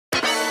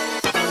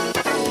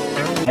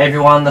Hey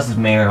everyone, this is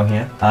Mario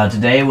here.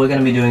 Today we're going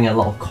to be doing a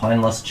little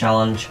Coinless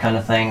challenge kind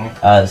of thing.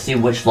 To see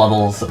which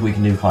levels we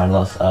can do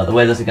Coinless. The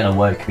way this is going to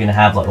work, we're going to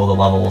have like all the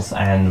levels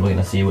and we're going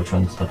to see which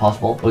ones are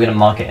possible. We're going to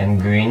mark it in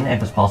green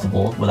if it's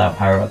possible without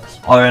power-ups.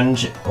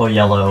 Orange or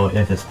yellow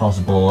if it's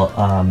possible,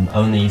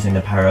 only using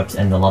the power-ups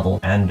in the level.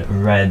 And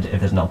red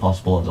if it's not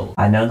possible at all.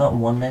 I know that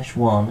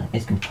 1-1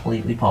 is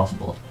completely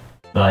possible,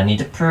 but I need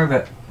to prove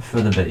it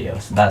for the video,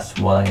 so that's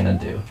what I'm going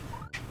to do.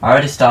 I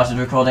already started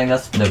recording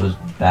this, but it was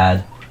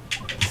bad.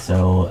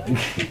 So,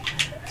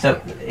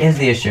 here's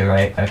the issue,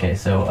 right? Okay,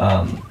 so,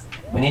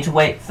 we need to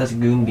wait for this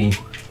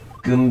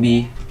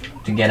Goombi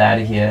to get out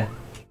of here.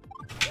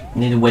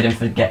 We need to wait for him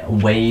to get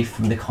away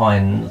from the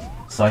coins,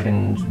 so I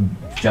can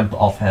jump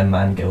off him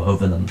and go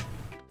over them.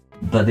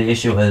 But the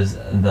issue is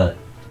that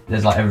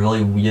there's like a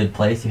really weird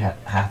place you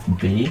have to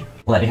be.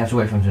 Like, you have to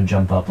wait for him to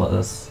jump up like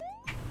this.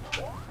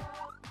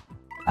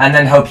 And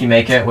then hope you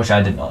make it, which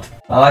I did not.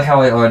 I like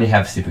how I already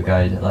have Super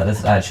Guide. Like, this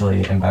is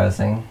actually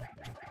embarrassing.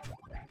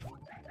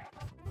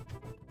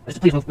 Just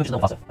please move just a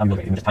little faster. I'm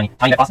really great. Just tiny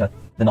bit faster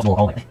than not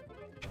small.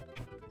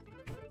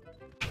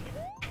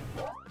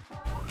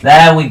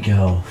 There we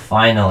go.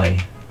 Finally.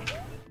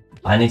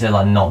 I need to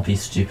like not be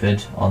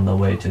stupid on the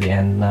way to the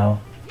end now.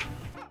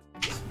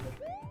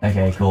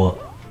 Okay,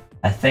 cool.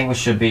 I think we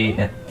should be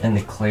in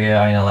the clear.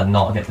 I'm gonna like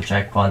not get the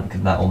checkpoint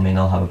because that will mean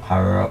I'll have a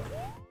power up.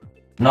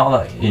 Not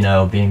that, you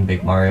know, being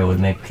Big Mario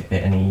would make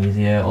it any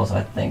easier. Also,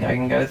 I think I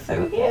can go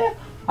through here.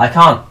 I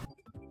can't.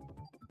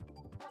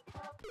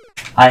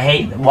 I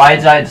hate. Why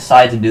did I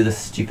decide to do this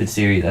stupid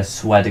series? I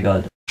swear to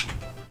God.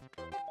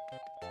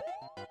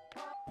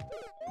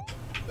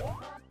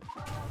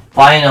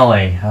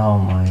 Finally! Oh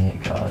my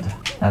God.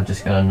 I'm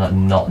just gonna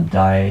not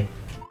die.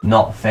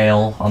 Not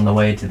fail on the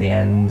way to the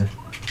end.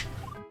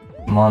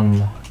 Come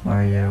on,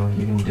 Mario,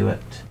 you can do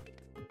it.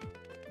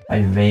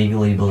 I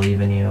vaguely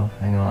believe in you.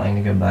 Hang on, I'm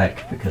gonna go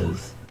back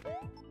because...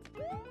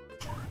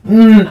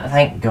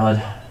 thank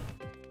God.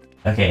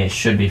 Okay, it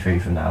should be free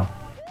from now.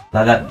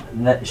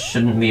 That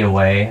shouldn't be a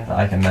way that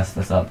I can mess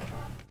this up.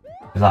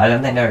 Because I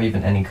don't think there are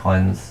even any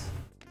coins.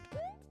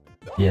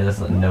 Yeah,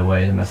 there's no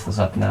way to mess this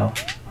up now.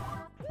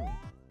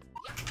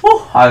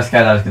 Whew, I was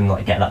scared I was gonna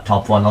like get that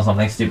top one or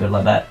something stupid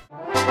like that.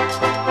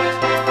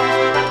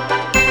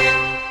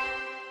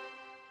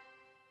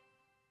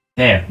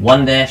 Okay,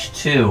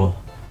 1-2.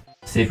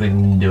 See if we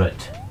can do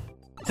it.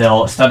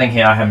 So, starting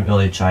here, I haven't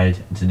really tried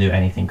to do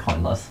anything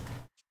coinless.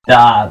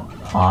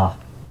 Oh,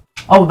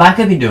 that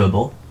could be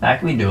doable.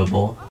 That could be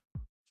doable.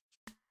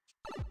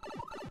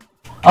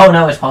 Oh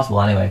no, it's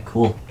possible anyway.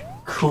 Cool.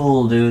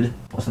 Cool, dude.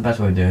 What's the best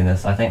way of doing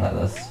this? I think like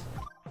this.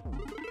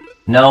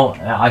 No,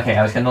 okay,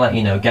 I was gonna let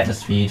you know, get the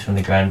speed from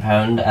the ground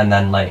pound, and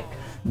then, like,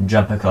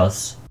 jump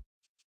across.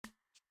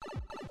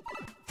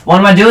 What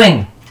am I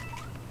doing?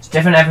 It's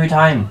different every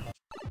time.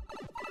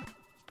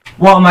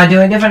 What am I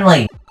doing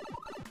differently?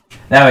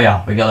 There we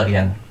are, we got it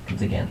again.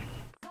 It's again.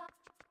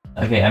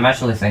 Okay, I'm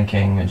actually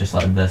thinking just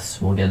like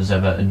this will get us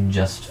over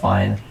just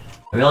fine.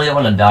 I really don't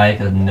want to die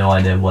because I have no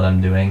idea what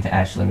I'm doing to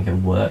actually make it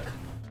work.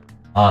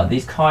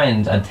 These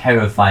coins are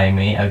terrifying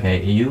me.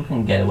 Okay, you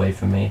can get away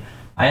from me.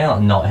 I'm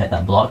gonna not hit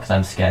that block because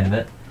I'm scared of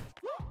it.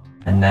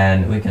 And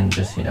then we can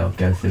just, you know,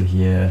 go through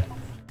here,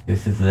 go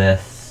through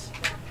this.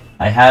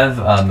 I have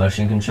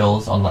motion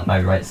controls on like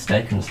my right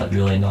stick and it's like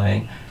really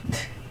annoying.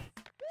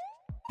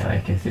 I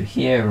go through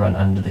here, run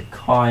under the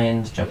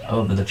coins, jump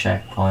over the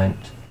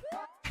checkpoint,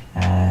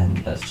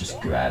 and let's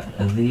just grab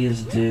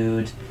these,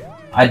 dude.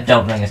 I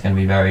don't think it's gonna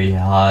be very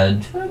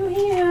hard from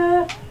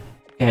here.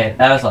 Okay,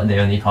 that was like the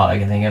only part I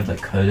can think of that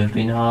could have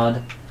been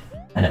hard,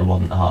 and it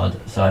wasn't hard,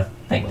 so I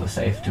think we're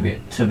safe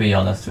to be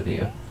honest with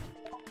you.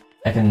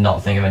 I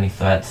cannot think of any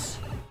threats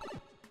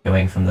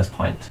going from this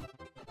point.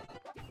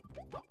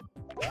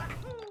 Look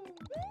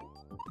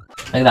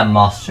at that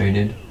mastery,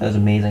 dude. That was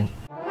amazing.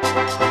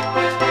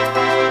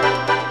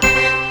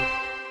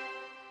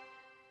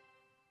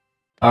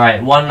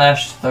 Alright,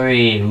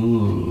 1-3.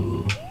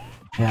 Ooh.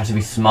 You have to be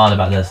smart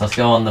about this. Let's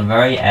go on the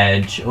very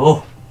edge.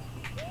 Oh!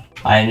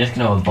 I am just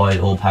going to avoid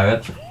all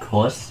power-ups, of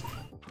course.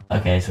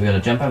 Okay, so we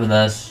gotta jump over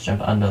this, jump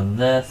under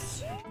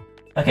this.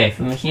 Okay,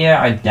 from here,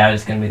 I doubt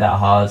it's going to be that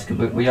hard,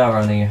 because we are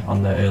only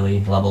on the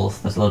early levels.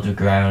 There's loads of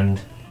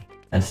ground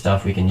and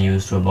stuff we can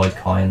use to avoid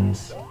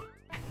coins.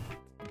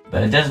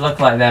 But it does look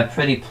like they're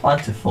pretty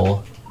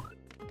plentiful.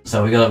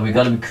 So we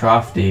gotta be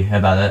crafty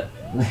about it.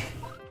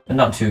 But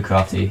not too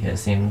crafty, it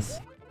seems.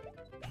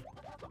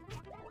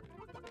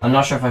 I'm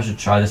not sure if I should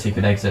try the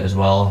secret exit as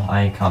well.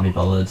 I can't be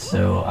bothered,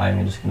 so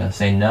I'm just gonna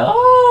say no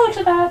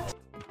to that.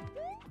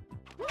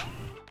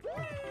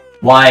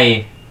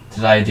 Why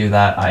did I do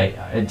that?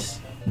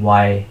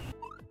 Why?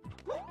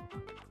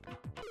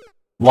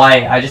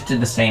 Why? I just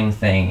did the same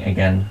thing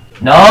again.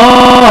 No!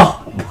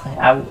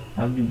 How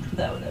do you do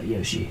that without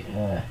Yoshi?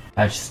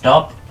 I just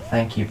stop.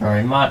 Thank you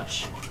very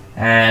much.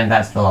 And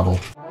that's the level.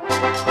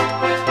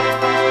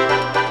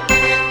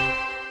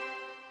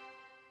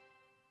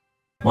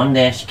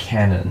 One-Dash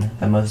Cannon,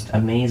 the most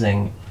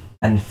amazing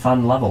and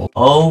fun level.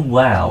 Oh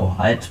wow,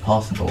 it's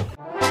possible.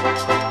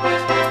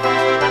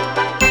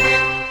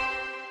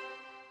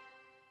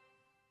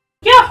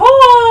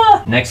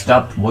 Next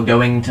up, we're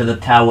going to the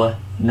tower.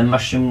 The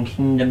Mushroom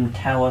Kingdom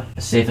Tower.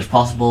 As safe as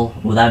possible,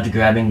 without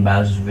grabbing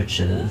Bowser's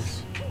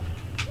riches.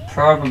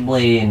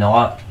 Probably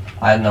not.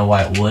 I don't know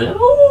why it would.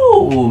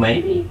 Ooh,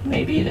 maybe.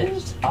 Maybe it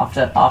is.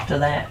 After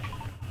that.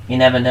 You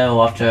never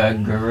know after a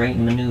great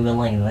maneuver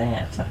like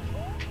that.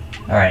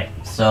 Alright,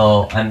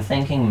 so I'm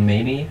thinking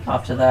maybe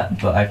after that,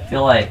 but I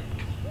feel like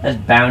there's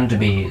bound to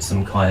be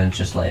some coins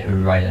just like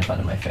right in front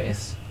of my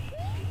face.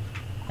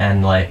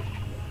 And like,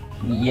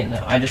 you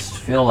know, I just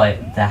feel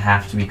like there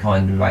have to be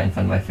coins right in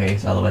front of my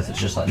face, otherwise it's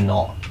just like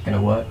not gonna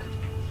work.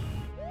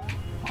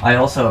 I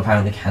also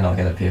apparently cannot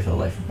get up here for the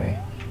life of me.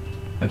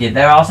 Okay,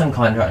 there are some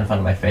coins right in front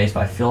of my face,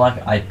 but I feel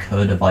like I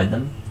could avoid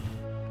them.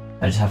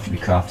 I just have to be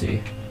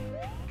crafty.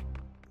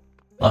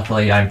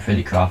 Luckily, I'm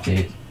pretty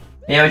crafty.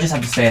 Yeah, we just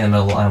have to stay in the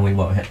middle and we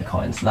won't hit the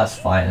coins, so that's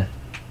fine.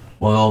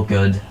 We're all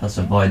good. Let's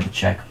avoid the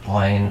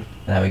checkpoint.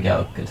 There we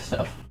go, good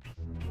stuff.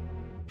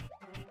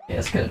 Okay,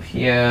 let's get up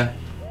here.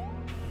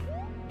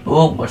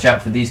 Oh, watch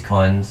out for these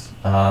coins.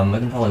 We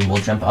can probably wall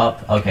jump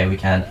up. Okay, we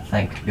can.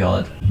 Thank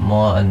God.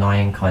 More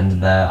annoying coins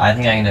there. I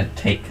think I'm gonna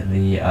take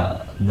the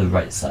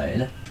right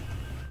side.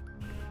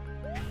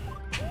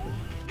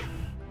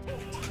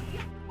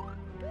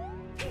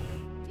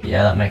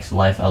 Yeah, that makes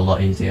life a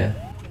lot easier.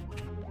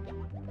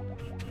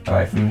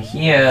 Alright, from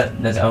here,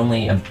 there's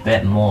only a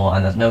bit more,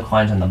 and there's no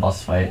coins in the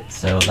boss fight,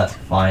 so that's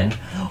fine.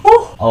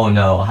 Ooh! Oh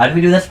no, how do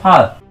we do this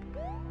part?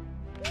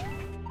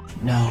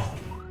 No.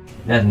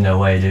 There's no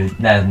way, dude.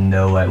 There's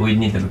no way. We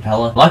need the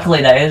propeller.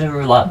 Luckily, there is a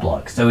roulette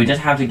block, so we just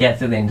have to get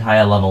through the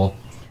entire level.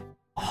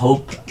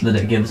 Hope that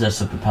it gives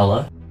us a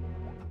propeller.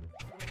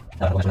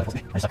 I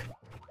suck.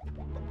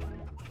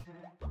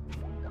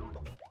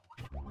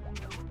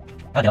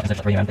 Oh, the opposite,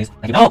 please.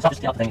 Thank you. No, stop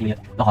just the opposite thing, idiot.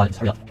 Oh, just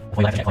hurry up.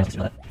 Before you actually get coins, let's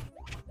do that.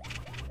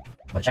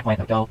 But checkpoint,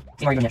 there we go.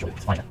 See where you're naturally,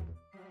 it's fine. I'll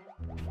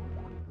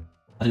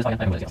do this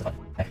again. I'm going to do this.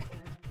 Heck.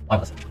 I'll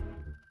listen.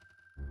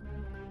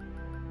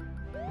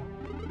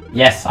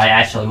 Yes, I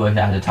actually worked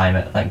out how to time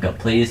it. Thank God.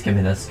 Please give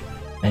me this.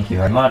 Thank you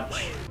very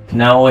much.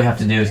 Now all we have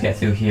to do is get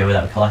through here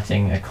without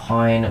collecting a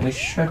coin. We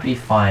should be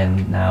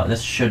fine now.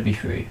 This should be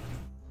free.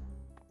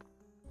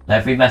 Now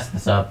if we mess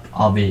this up,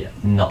 I'll be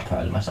not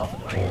proud of myself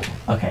at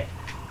all. Okay.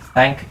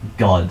 Thank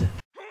God.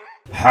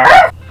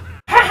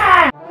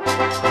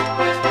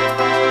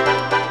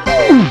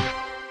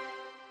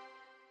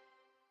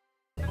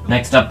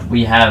 Next up,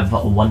 we have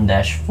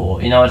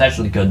 1-4. You know, it's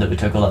actually good that we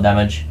took all that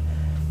damage,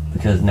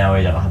 because now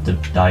we don't have to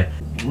die.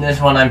 This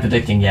one I'm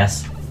predicting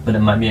yes, but it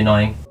might be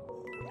annoying.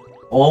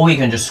 Or we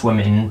can just swim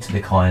into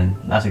the coin.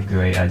 That's a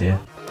great idea.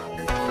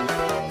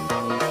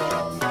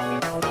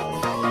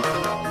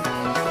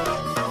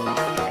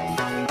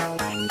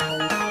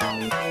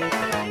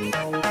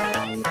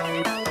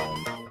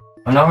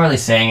 I'm not really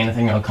saying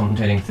anything or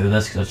commentating through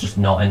this because it's just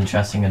not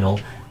interesting at all.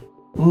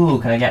 Ooh,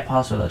 can I get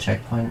past with a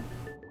checkpoint?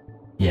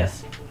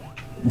 Yes.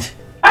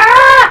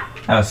 Ah!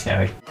 That was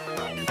scary.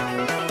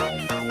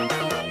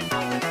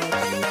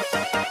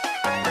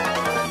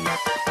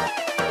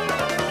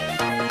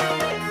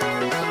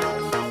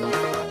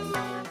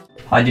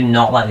 I do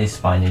not like these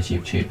spiny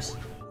cheap tubes.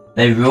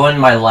 They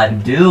ruined my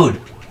life. Dude!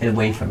 Get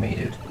away from me,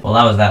 dude. Well,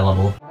 that was that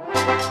level.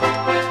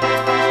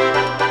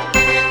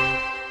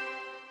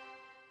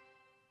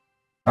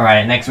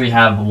 Alright, next we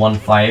have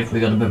 1-5. We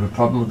got a bit of a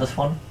problem with this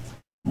one.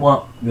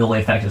 Well, really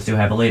affect us too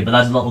heavily, but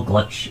there's a little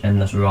glitch in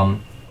this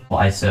ROM, what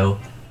I saw,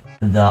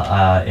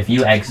 that if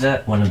you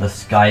exit one of the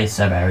sky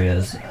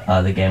sub-areas,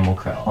 the game will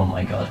crash. Oh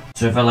my god.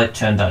 So if it like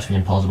turned out to be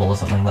impossible or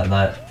something like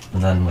that,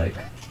 then like,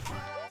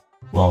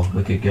 well,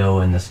 we could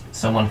go in this,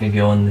 someone could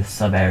go in this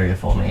sub-area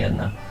for me,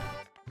 and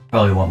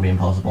probably won't be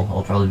impossible,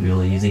 it'll probably be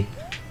really easy.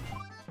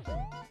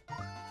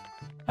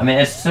 I mean,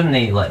 it's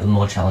certainly like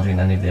more challenging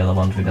than any of the other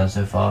ones we've done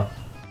so far,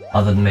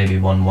 other than maybe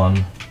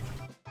 1-1.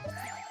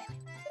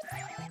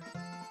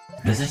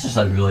 This is just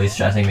like really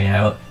stressing me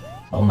out.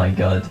 Oh my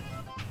god.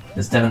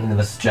 It's definitely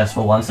the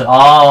stressful one, so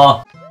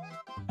oh!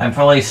 I'm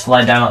probably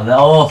slide down like that.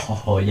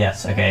 Oh,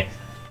 yes, okay.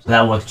 So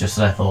that worked just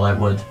as I thought it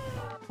would.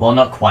 Well,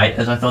 not quite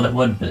as I thought it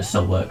would, but it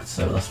still worked,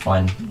 so that's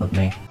fine with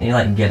me. Can you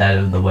like get out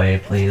of the way,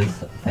 please?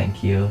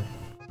 Thank you.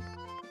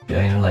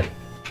 You're gonna like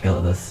go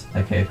at this.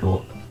 Okay,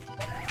 cool.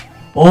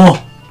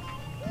 Oh!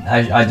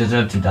 I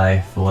deserve to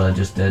die for what I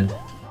just did,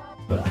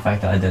 but the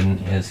fact that I didn't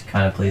is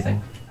kind of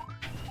pleasing.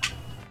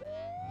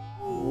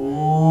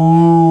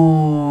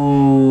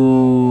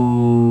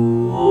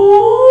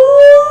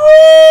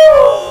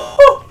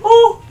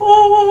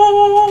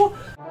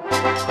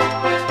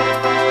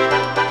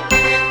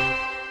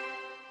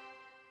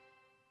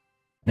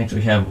 Next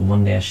we have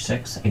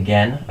 1-6.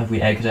 Again, if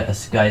we exit a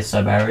sky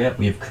sub-area,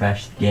 we have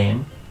crashed the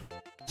game.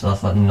 So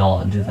let's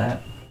not do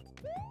that.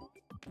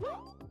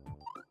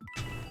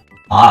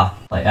 Ah,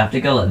 like I have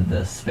to go like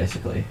this,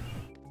 basically.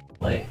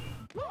 Like...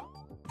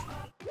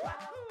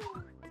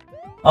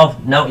 Oh,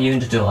 no, you can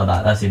just do it like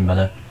that, that's even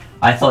better.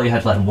 I thought you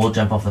had to like wall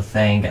jump off the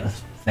thing, get the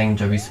thing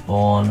to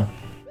respawn.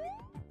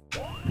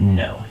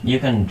 No, you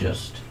can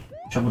just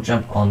triple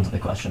jump onto the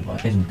question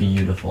mark. It's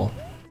beautiful.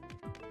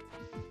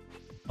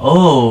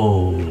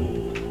 Oh,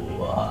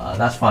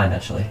 that's fine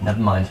actually. Never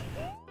mind.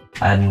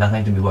 I had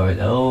nothing to be worried.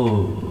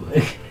 Oh.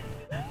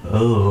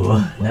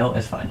 Oh. No,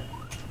 it's fine.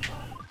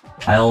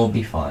 I'll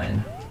be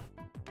fine.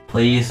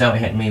 Please don't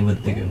hit me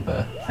with the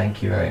Goomba.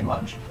 Thank you very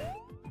much.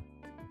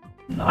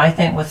 I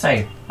think we're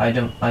safe. I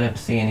don't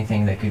see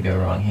anything that could go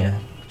wrong here,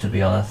 to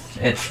be honest.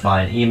 It's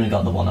fine. Even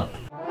got the 1-up.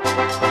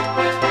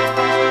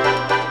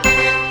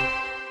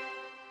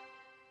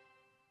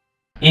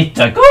 It's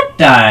a good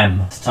time!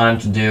 It's time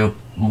to do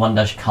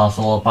 1-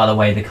 castle. By the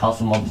way, the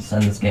castle models in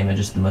this game are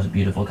just the most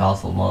beautiful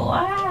castle model.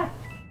 Ah!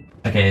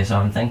 Okay, so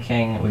I'm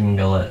thinking we can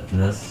go like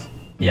this.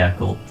 Yeah,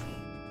 cool.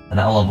 And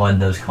that will avoid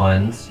those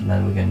coins, and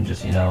then we can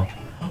just, you know...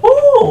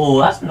 Ooh,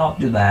 let's not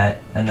do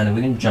that. And then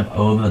we can jump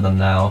over them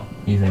now,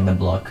 using the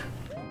block.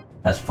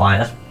 That's fine,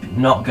 let's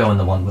not go in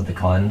the one with the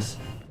coins.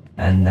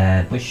 And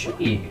then we should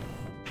be...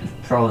 It's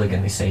probably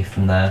gonna be safe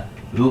from there.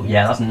 Ooh,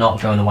 yeah, let's not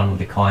go in the one with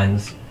the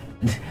coins.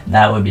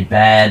 That would be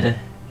bad.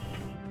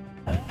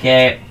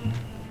 Okay.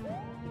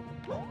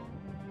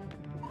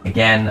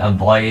 Again,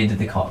 avoid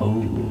the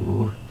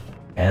ooh.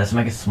 Okay, let's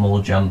make a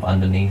small jump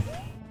underneath.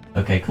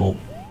 Okay, cool.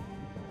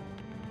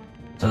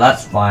 So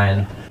that's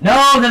fine.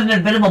 No, there's an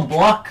invisible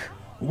block!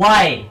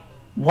 Why?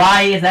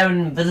 Why is there an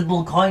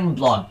invisible coin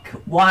block?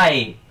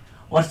 Why?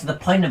 What's the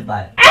point of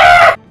that?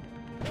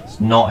 Let's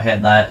not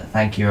hit that,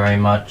 thank you very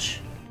much.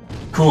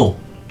 Cool.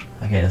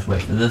 Okay, let's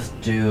wait for this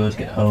dude to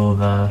get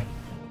over.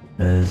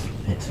 Because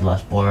it's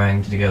less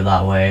boring to go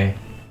that way.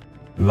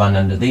 Run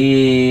under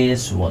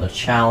these, what a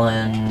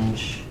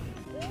challenge.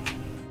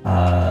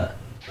 What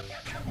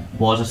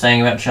was I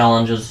saying about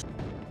challenges?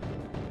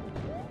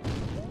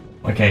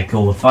 Okay,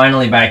 cool, we're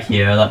finally back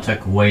here. That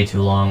took way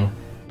too long.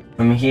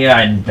 From here,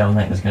 I don't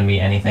think there's going to be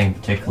anything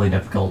particularly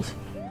difficult.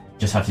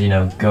 Just have to, you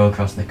know, go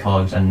across the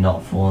cogs and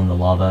not fall in the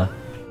lava.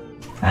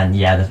 And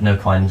yeah, there's no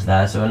coins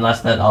there, so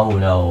unless that- oh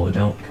no,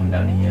 don't come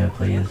down here,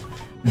 please.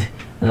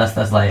 Unless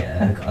there's like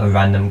a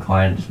random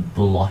coin just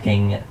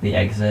blocking the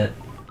exit,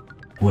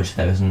 which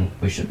there isn't,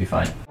 we should be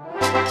fine.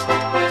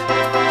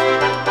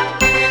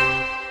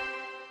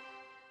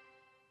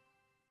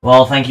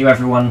 Well, thank you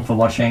everyone for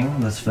watching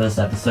this first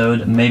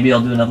episode. Maybe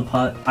I'll do another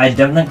part. I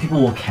don't think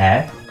people will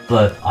care,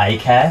 but I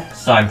care,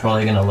 so I'm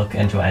probably gonna look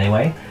into it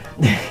anyway.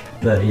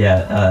 But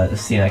yeah,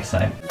 see you next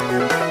time.